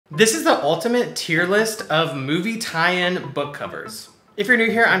This is the ultimate tier list of movie tie-in book covers. If you're new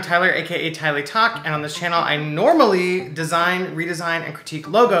here, I'm Tyler, aka Tyler Talk, and on this channel I normally design, redesign, and critique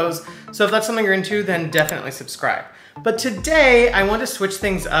logos, so if that's something you're into, then definitely subscribe. But today, I want to switch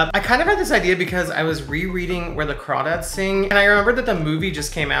things up. I kind of had this idea because I was rereading Where the Crawdads Sing, and I remembered that the movie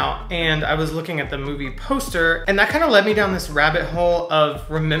just came out, and I was looking at the movie poster, and that kind of led me down this rabbit hole of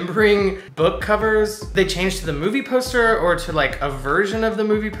remembering book covers. They changed to the movie poster or to like a version of the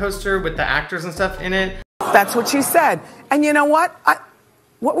movie poster with the actors and stuff in it. That's what she said. And you know what?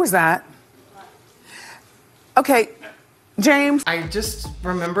 What was that? Okay, James. I just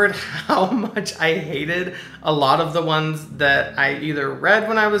remembered how much I hated a lot of the ones that I either read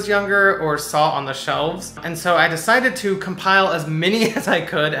when I was younger or saw on the shelves. And so I decided to compile as many as I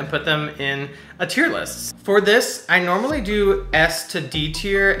could and put them in a tier list. For this, I normally do S to D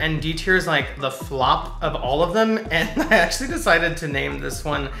tier, and D tier is like the flop of all of them. And I actually decided to name this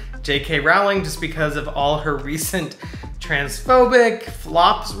one J.K. Rowling just because of all her recent transphobic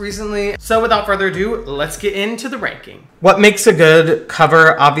flops recently. So without further ado, let's get into the ranking. What makes a good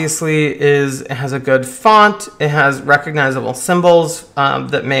cover, obviously, is it has a good font, it has recognizable symbols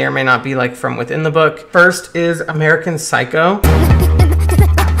that may or may not be like from within the book. First is American Psycho.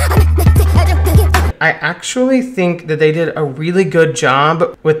 I actually think that they did a really good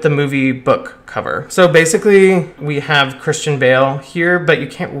job with the movie book cover. So basically we have Christian Bale here, but you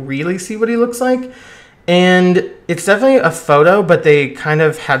can't really see what he looks like. And it's definitely a photo, but they kind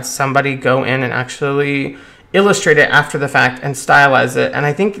of had somebody go in and actually illustrate it after the fact and stylize it. And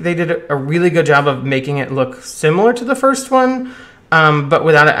I think they did a really good job of making it look similar to the first one, but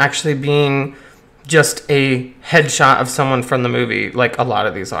without it actually being just a headshot of someone from the movie like a lot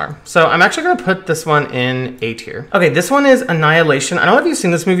of these are. So I'm actually gonna put this one in A tier. Okay, this one is Annihilation. I don't know if you've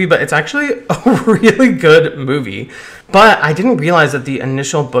seen this movie, but it's actually a really good movie. But I didn't realize that the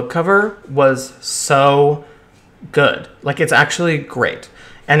initial book cover was so good. Like, it's actually great.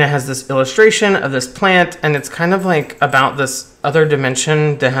 And it has this illustration of this plant, and it's kind of like about this other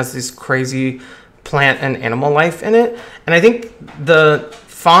dimension that has this crazy plant and animal life in it. And I think the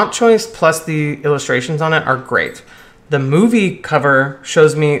font choice plus the illustrations on it are great. The movie cover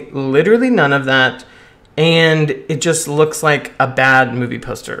shows me literally none of that, and it just looks like a bad movie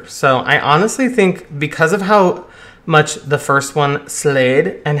poster. So I honestly think because of how much the first one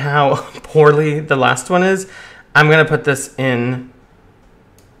slayed and how poorly the last one is, I'm gonna put this in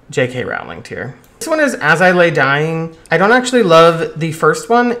J.K. Rowling tier. This one is As I Lay Dying. I don't actually love the first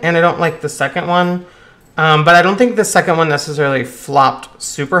one, and I don't like the second one. But I don't think the second one necessarily flopped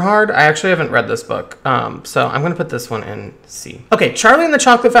super hard. I actually haven't read this book, so I'm gonna put this one in C. Okay, Charlie and the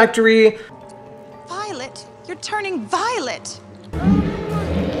Chocolate Factory. Violet, you're turning violet.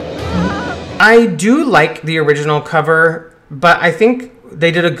 I do like the original cover, but I think they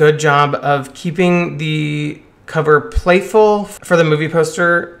did a good job of keeping the cover playful for the movie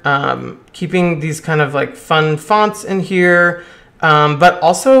poster, keeping these kind of like fun fonts in here, but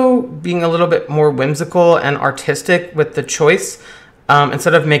also being a little bit more whimsical and artistic with the choice.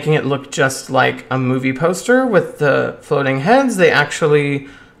 Instead of making it look just like a movie poster with the floating heads, they actually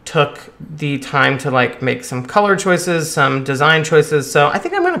took the time to like make some color choices, some design choices. So I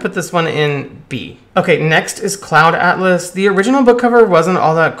think I'm gonna put this one in B. Okay, next is Cloud Atlas. The original book cover wasn't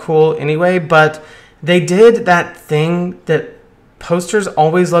all that cool anyway, but they did that thing that posters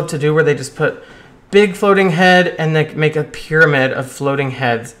always love to do where they just put big floating head and they make a pyramid of floating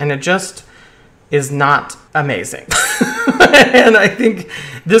heads, and it just is not amazing. And I think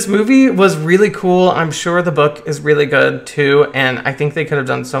this movie was really cool. I'm sure the book is really good too, and I think they could have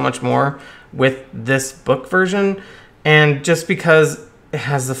done so much more with this book version. And just because it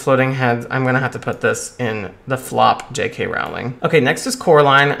has the floating heads, I'm gonna have to put this in the flop J.K. Rowling. Okay, next is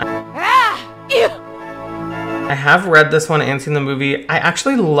Coraline. I have read this one and seen the movie. I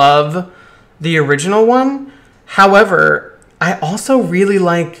actually love the original one. However, I also really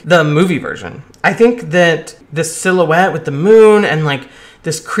like the movie version. I think that the silhouette with the moon and like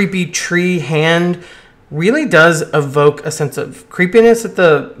this creepy tree hand really does evoke a sense of creepiness that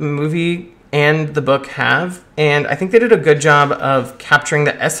the movie and the book have. And I think they did a good job of capturing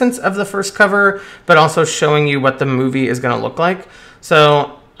the essence of the first cover, but also showing you what the movie is gonna look like.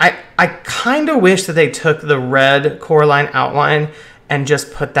 So I kind of wish that they took the red Coraline outline and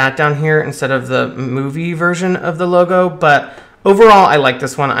just put that down here instead of the movie version of the logo. But overall, I like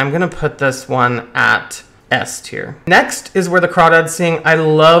this one. I'm gonna put this one at S tier. Next is Where the Crawdads Sing. I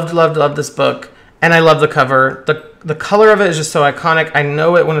loved this book, and I love the cover. The color of it is just so iconic. I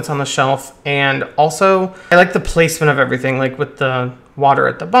know it when it's on the shelf, and also I like the placement of everything, like with the water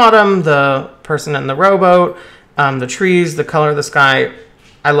at the bottom, the person in the rowboat, the trees, the color of the sky.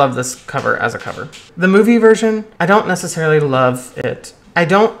 I love this cover as a cover. The movie version, I don't necessarily love it. I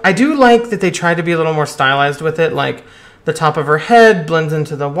do like that they tried to be a little more stylized with it, like the top of her head blends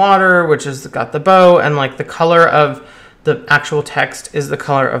into the water, which has got the bow, and like the color of the actual text is the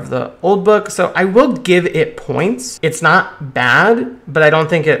color of the old book. So I will give it points. It's not bad, but I don't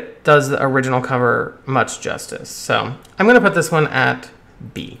think it does the original cover much justice. So I'm gonna put this one at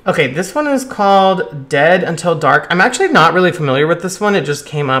B. Okay, this one is called Dead Until Dark. I'm actually not really familiar with this one. It just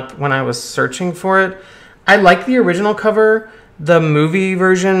came up when I was searching for it. I like the original cover. The movie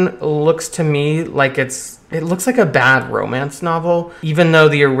version looks to me like it looks like a bad romance novel, even though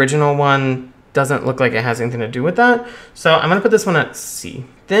the original one doesn't look like it has anything to do with that. So I'm gonna put this one at C.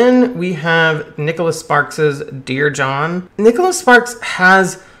 Then we have Nicholas Sparks's Dear John. Nicholas Sparks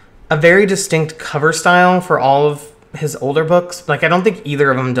has a very distinct cover style for all of his older books. Like, I don't think either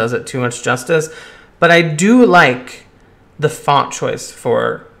of them does it too much justice, but I do like the font choice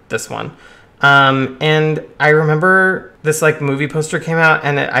for this one. And I remember this like movie poster came out,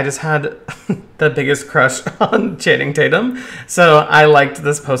 and I just had the biggest crush on Channing Tatum. So I liked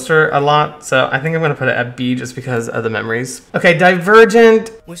this poster a lot. So I think I'm going to put it at B just because of the memories. Okay,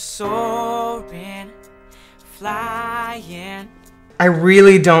 Divergent. We're soaring, flying. I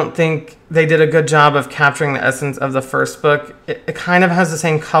really don't think they did a good job of capturing the essence of the first book. It kind of has the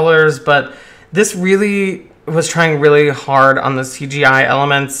same colors, but this really was trying really hard on the CGI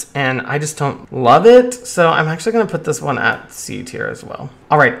elements, and I just don't love it. So I'm actually going to put this one at C tier as well.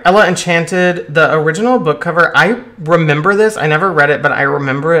 All right, Ella Enchanted, the original book cover. I remember this. I never read it, but I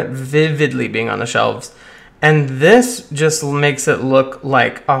remember it vividly being on the shelves. And this just makes it look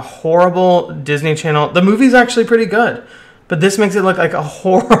like a horrible Disney Channel. The movie's actually pretty good, but this makes it look like a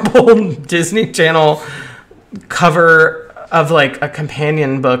horrible Disney Channel cover of like a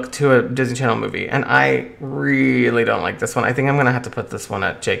companion book to a Disney Channel movie. And I really don't like this one. I think I'm gonna have to put this one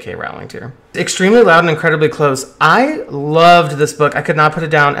at J.K. Rowling tier. Extremely Loud and Incredibly Close. I loved this book. I could not put it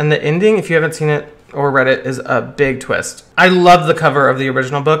down. And the ending, if you haven't seen it or read it, is a big twist. I love the cover of the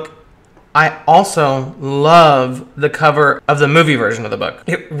original book. I also love the cover of the movie version of the book.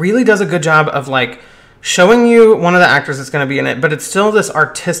 It really does a good job of like showing you one of the actors that's gonna be in it, but it's still this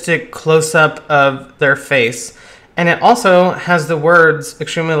artistic close-up of their face. And it also has the words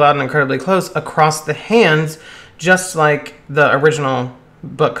Extremely Loud and Incredibly Close across the hands, just like the original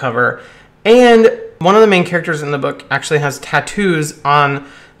book cover. And one of the main characters in the book actually has tattoos on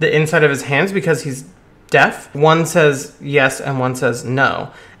the inside of his hands because he's deaf. One says yes and one says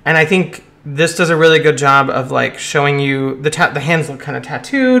no. And I think this does a really good job of like showing you the hands look kind of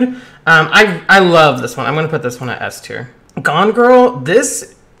tattooed. I love this one. I'm going to put this one at S tier. Gone Girl,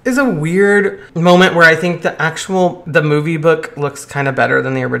 this is a weird moment where I think the movie book looks kind of better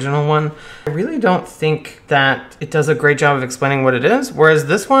than the original one. I really don't think that it does a great job of explaining what it is, whereas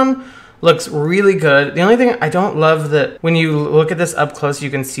this one looks really good. The only thing I don't love that when you look at this up close,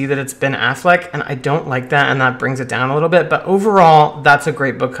 you can see that it's Ben Affleck, and I don't like that, and that brings it down a little bit. But overall, that's a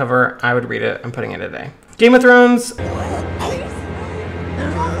great book cover. I would read it. I'm putting it at A. Game of Thrones.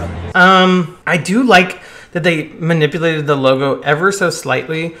 I do like that they manipulated the logo ever so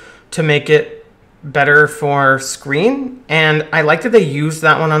slightly to make it better for screen. And I like that they used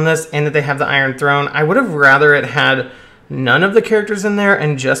that one on this and that they have the Iron Throne. I would have rather it had none of the characters in there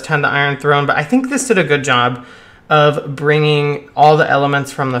and just had the Iron Throne, but I think this did a good job of bringing all the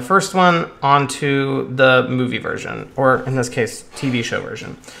elements from the first one onto the movie version, or in this case, TV show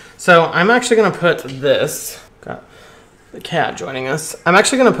version. So I'm actually gonna put this, got the cat joining us. I'm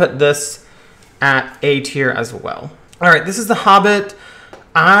actually gonna put this at A tier as well. All right, this is The Hobbit.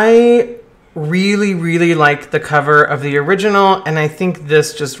 I really, really like the cover of the original, and I think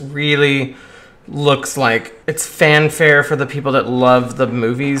this just really looks like it's fanfare for the people that love the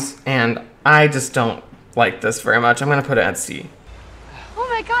movies, and I just don't like this very much. I'm gonna put it at C. Oh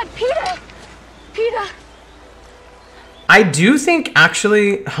my God, Peter! Peter! I do think,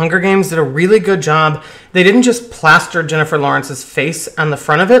 actually, Hunger Games did a really good job. They didn't just plaster Jennifer Lawrence's face on the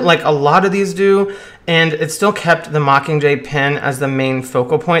front of it like a lot of these do, and it still kept the Mockingjay pin as the main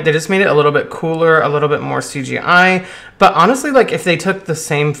focal point. They just made it a little bit cooler, a little bit more CGI. But honestly, like if they took the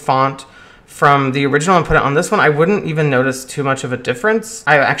same font from the original and put it on this one, I wouldn't even notice too much of a difference.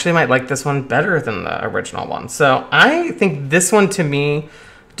 I actually might like this one better than the original one. So I think this one, to me,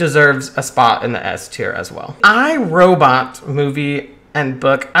 deserves a spot in the S tier as well. I, Robot movie and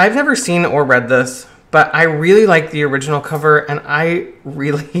book. I've never seen or read this, but I really like the original cover, and I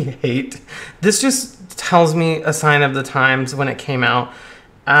really hate. This just tells me a sign of the times when it came out.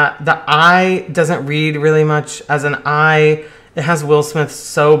 The I doesn't read really much as an I. It has Will Smith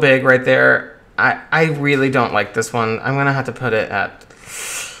so big right there. I really don't like this one. I'm gonna have to put it at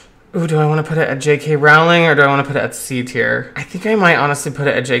Ooh, do I want to put it at J.K. Rowling or do I want to put it at C tier? I think I might honestly put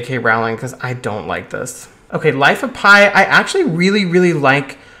it at J.K. Rowling because I don't like this. Okay, Life of Pi, I actually really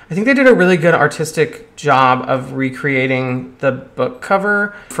like. I think they did a really good artistic job of recreating the book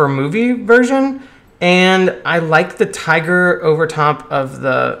cover for movie version. And I like the tiger over top of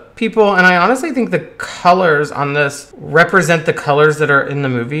the people. And I honestly think the colors on this represent the colors that are in the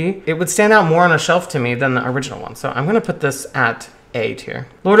movie. It would stand out more on a shelf to me than the original one. So I'm going to put this at A tier.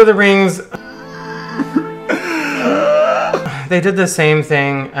 Lord of the Rings. They did the same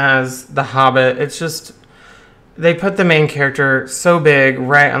thing as The Hobbit. It's just, they put the main character so big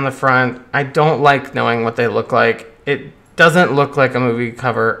right on the front. I don't like knowing what they look like. It doesn't look like a movie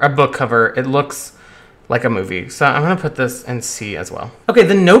cover, a book cover. It looks like a movie. So I'm going to put this in C as well. Okay,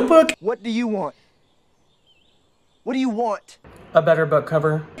 The Notebook. What do you want? What do you want? A better book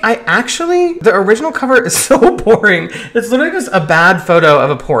cover. The original cover is so boring. It's literally just a bad photo of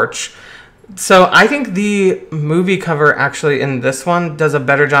a porch. So I think the movie cover actually in this one does a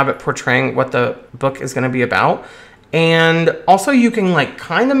better job at portraying what the book is going to be about. And also you can like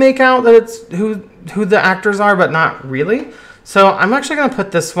kind of make out that it's who the actors are, but not really. So I'm actually going to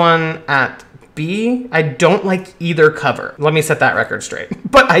put this one at B. I don't like either cover. Let me set that record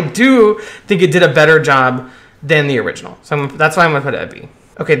straight. But I do think it did a better job than the original. So that's why I'm going to put it at B.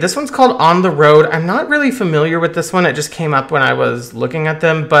 Okay, this one's called On the Road. I'm not really familiar with this one. It just came up when I was looking at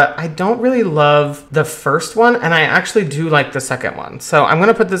them, but I don't really love the first one, and I actually do like the second one. So I'm going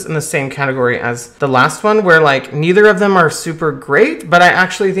to put this in the same category as the last one, where like neither of them are super great, but I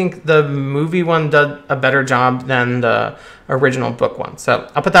actually think the movie one did a better job than the original book one.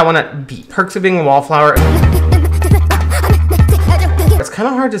 So I'll put that one at B. Perks of Being a Wallflower. It's kind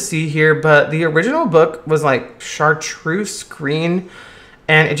of hard to see here, but the original book was like chartreuse green,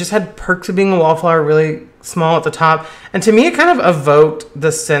 and it just had Perks of Being a Wallflower really small at the top. And to me, it kind of evoked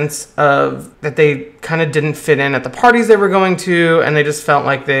the sense of that they kind of didn't fit in at the parties they were going to, and they just felt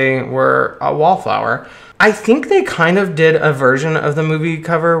like they were a wallflower. I think they kind of did a version of the movie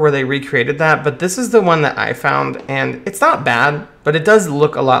cover where they recreated that, but this is the one that I found, and it's not bad, but it does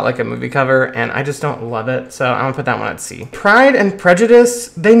look a lot like a movie cover, and I just don't love it, so I'm gonna put that one at C. Pride and Prejudice,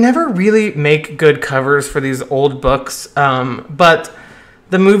 they never really make good covers for these old books, but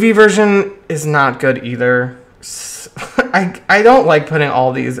the movie version is not good either. I don't like putting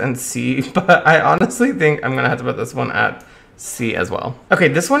all these in C, but I honestly think I'm gonna have to put this one at C as well. Okay,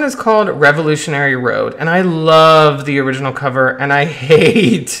 this one is called Revolutionary Road, and I love the original cover, and I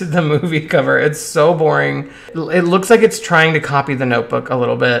hate the movie cover. It's so boring. It looks like it's trying to copy The Notebook a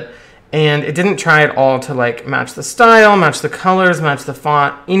little bit, and it didn't try at all to like match the style, match the colors, match the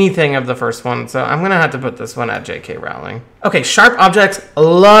font, anything of the first one. So I'm gonna have to put this one at J.K. Rowling. Okay, Sharp Objects.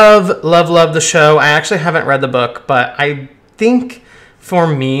 Love the show. I actually haven't read the book, but I think for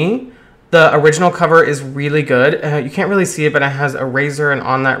me, the original cover is really good. You can't really see it, but it has a razor, and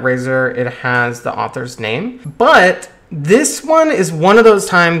on that razor, it has the author's name. But this one is one of those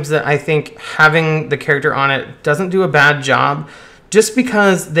times that I think having the character on it doesn't do a bad job, just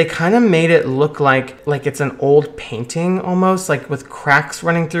because they kind of made it look like it's an old painting almost, like with cracks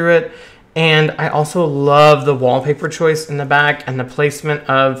running through it. And I also love the wallpaper choice in the back and the placement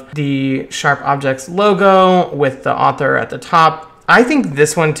of the Sharp Objects logo with the author at the top. I think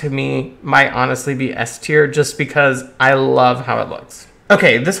this one to me might honestly be S tier just because I love how it looks.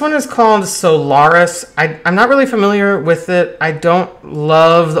 Okay, this one is called Solaris. I'm not really familiar with it. I don't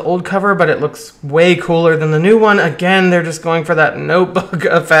love the old cover, but it looks way cooler than the new one. Again, they're just going for that notebook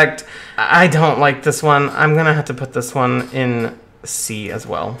effect. I don't like this one. I'm gonna have to put this one in C as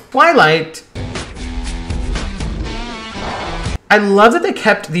well. Twilight. I love that they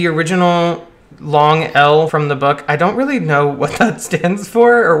kept the original long L from the book. I don't really know what that stands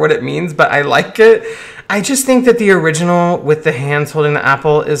for or what it means, but I like it. I just think that the original with the hands holding the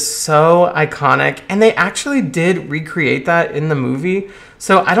apple is so iconic, and they actually did recreate that in the movie.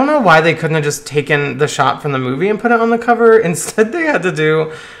 So I don't know why they couldn't have just taken the shot from the movie and put it on the cover. Instead, they had to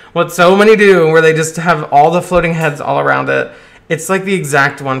do what so many do, where they just have all the floating heads all around it. It's like the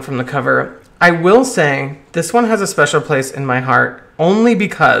exact one from the cover. I will say this one has a special place in my heart only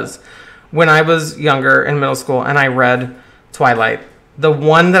because when I was younger in middle school and I read Twilight, the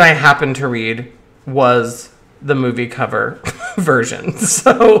one that I happened to read was the movie cover version.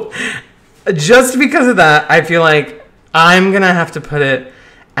 So just because of that, I feel like I'm going to have to put it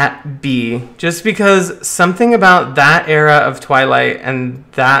at B, just because something about that era of Twilight and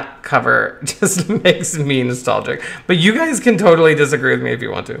that cover just makes me nostalgic. But you guys can totally disagree with me if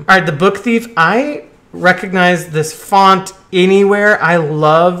you want to. All right, The Book Thief. I recognize this font anywhere. I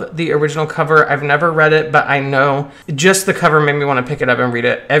love the original cover. I've never read it, but I know just the cover made me want to pick it up and read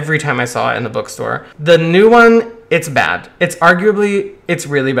it every time I saw it in the bookstore. The new one, it's bad. It's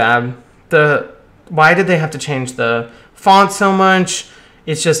really bad. Why did they have to change the font so much?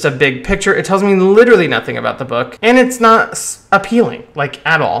 It's just a big picture. It tells me literally nothing about the book, and it's not appealing, like,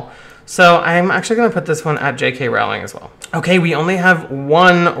 at all. So I'm actually going to put this one at J.K. Rowling as well. Okay, we only have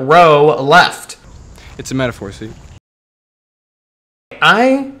one row left. It's a metaphor, see?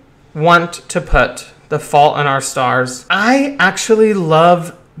 I want to put The Fault in Our Stars. I actually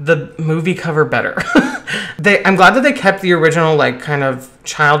love the movie cover better. I'm glad that they kept the original, like, kind of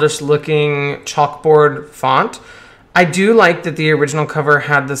childish looking chalkboard font. I do like that the original cover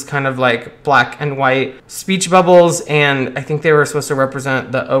had this kind of like black and white speech bubbles, and I think they were supposed to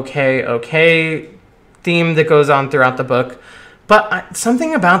represent the okay theme that goes on throughout the book. But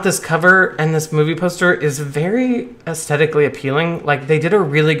something about this cover and this movie poster is very aesthetically appealing. Like, they did a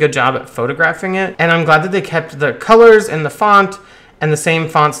really good job at photographing it, and I'm glad that they kept the colors and the font and the same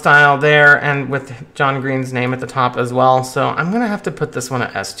font style there, and with John Green's name at the top as well. So I'm gonna have to put this one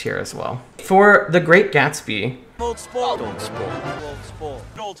at S tier as well. For The Great Gatsby,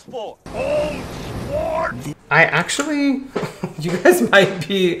 I actually, you guys might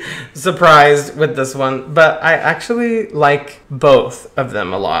be surprised with this one, but I actually like both of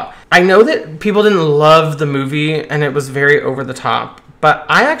them a lot. I know that people didn't love the movie and it was very over the top, but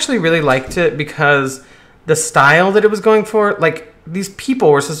I actually really liked it because the style that it was going for, like, these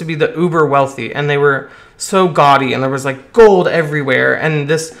people were supposed to be the uber wealthy and they were so gaudy and there was like gold everywhere, and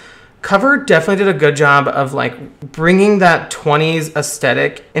this cover definitely did a good job of like bringing that 20s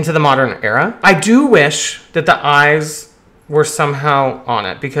aesthetic into the modern era. I do wish that the eyes were somehow on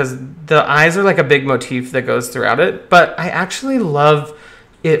it, because the eyes are like a big motif that goes throughout it, but I actually love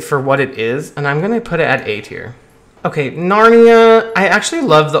it for what it is, and I'm gonna put it at A tier. Okay, Narnia. I actually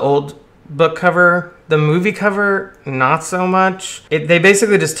love the old book cover. The movie cover, not so much. They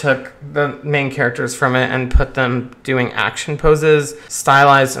basically just took the main characters from it and put them doing action poses,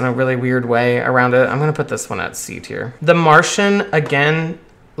 stylized in a really weird way around it. I'm gonna put this one at C tier. The Martian, again,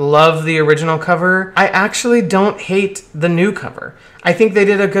 love the original cover. I actually don't hate the new cover. I think they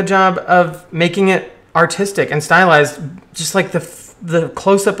did a good job of making it artistic and stylized, just like the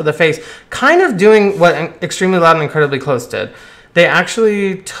close-up of the face, kind of doing what Extremely Loud and Incredibly Close did. They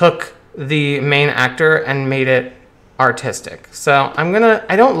actually took the main actor and made it artistic. So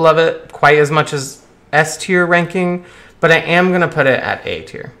I don't love it quite as much as S tier ranking, but I am gonna put it at A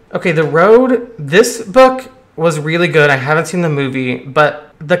tier. Okay, The Road. This book was really good. I haven't seen the movie,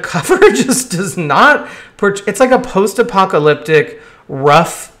 but the cover just does not it's like a post-apocalyptic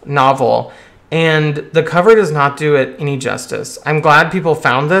rough novel, and the cover does not do it any justice. I'm glad people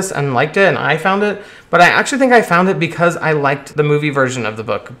found this and liked it, and I found it, but I actually think I found it because I liked the movie version of the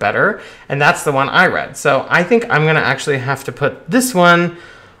book better, and that's the one I read. So I think I'm gonna actually have to put this one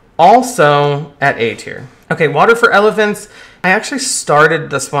also at A tier. Okay, Water for Elephants. I actually started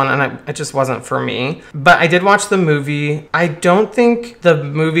this one and it just wasn't for me, but I did watch the movie. I don't think the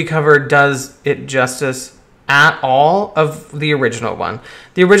movie cover does it justice at all of the original one.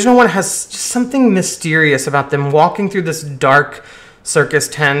 The original one has just something mysterious about them walking through this dark circus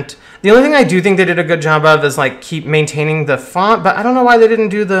tent. The only thing I do think they did a good job of is like keep maintaining the font, but I don't know why they didn't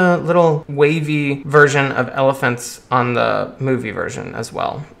do the little wavy version of elephants on the movie version as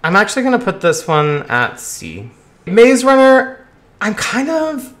well. I'm actually gonna put this one at C. Maze Runner, I'm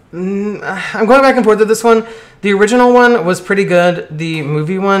going back and forth with this one. The original one was pretty good. The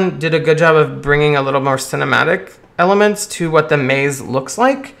movie one did a good job of bringing a little more cinematic elements to what the maze looks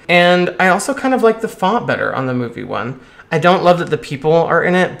like. And I also kind of like the font better on the movie one. I don't love that the people are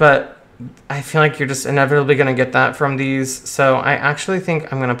in it, but I feel like you're just inevitably going to get that from these. So I actually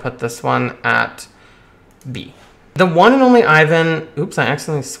think I'm going to put this one at B. The One and Only Ivan. Oops, I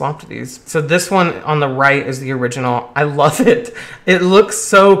accidentally swapped these. So this one on the right is the original. I love it. It looks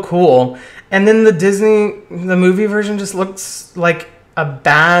so cool. And then the movie version just looks like a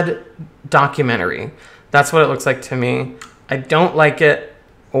bad documentary. That's what it looks like to me. I don't like it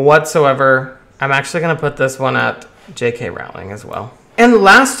whatsoever. I'm actually going to put this one at J.K. Rowling as well. And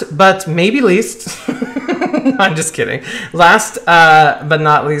last but maybe least, I'm just kidding. Last but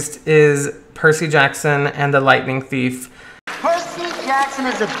not least is Percy Jackson and the Lightning Thief. Percy Jackson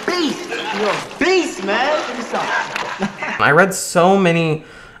is a beast. You're a beast, man. I read so many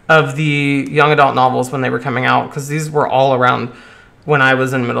of the young adult novels when they were coming out, because these were all around when I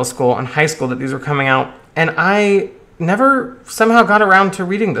was in middle school and high school that these were coming out. And I never somehow got around to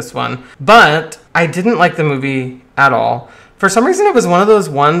reading this one, but I didn't like the movie at all. For some reason, it was one of those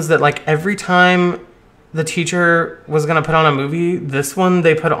ones that like every time the teacher was gonna put on a movie, this one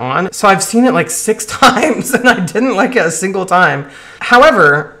they put on. So I've seen it like 6 times and I didn't like it a single time.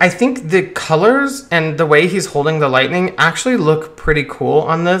 However, I think the colors and the way he's holding the lightning actually look pretty cool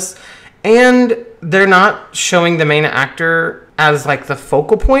on this. And they're not showing the main actor as like the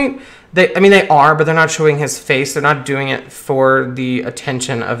focal point. They are, but they're not showing his face. They're not doing it for the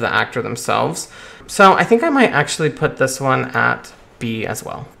attention of the actor themselves. So I think I might actually put this one at B as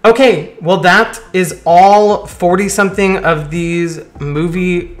well. Okay, well that is all 40 something of these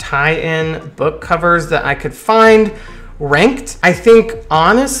movie tie-in book covers that I could find ranked. I think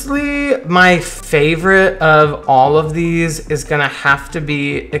honestly my favorite of all of these is gonna have to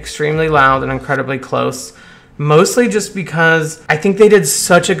be Extremely Loud and Incredibly Close. Mostly just because I think they did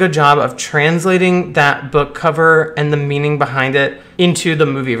such a good job of translating that book cover and the meaning behind it into the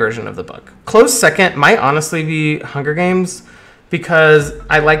movie version of the book. Close second might honestly be Hunger Games, because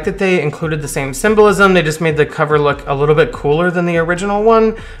I like that they included the same symbolism. They just made the cover look a little bit cooler than the original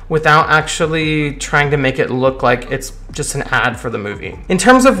one without actually trying to make it look like it's just an ad for the movie. In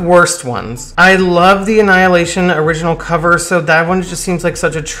terms of worst ones, I love the Annihilation original cover, so that one just seems like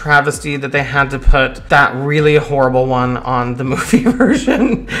such a travesty that they had to put that really horrible one on the movie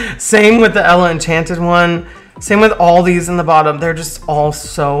version. Same with the Ella Enchanted one. Same with all these in the bottom. They're just all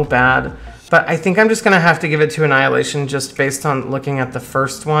so bad. But I think I'm just gonna have to give it to Annihilation just based on looking at the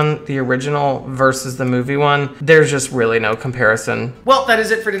first one, the original versus the movie one. There's just really no comparison. Well, that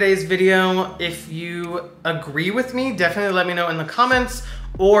is it for today's video. If you agree with me, definitely let me know in the comments.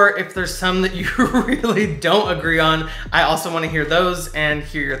 Or if there's some that you really don't agree on, I also want to hear those and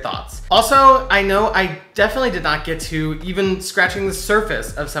hear your thoughts. Also, I know I definitely did not get to even scratching the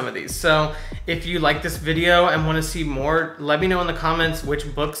surface of some of these. So if you like this video and want to see more, let me know in the comments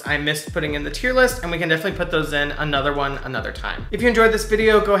which books I missed putting in the tier list, and we can definitely put those in another one another time. If you enjoyed this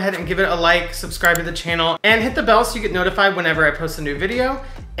video, go ahead and give it a like, subscribe to the channel, and hit the bell so you get notified whenever I post a new video.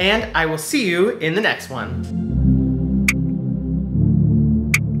 And I will see you in the next one.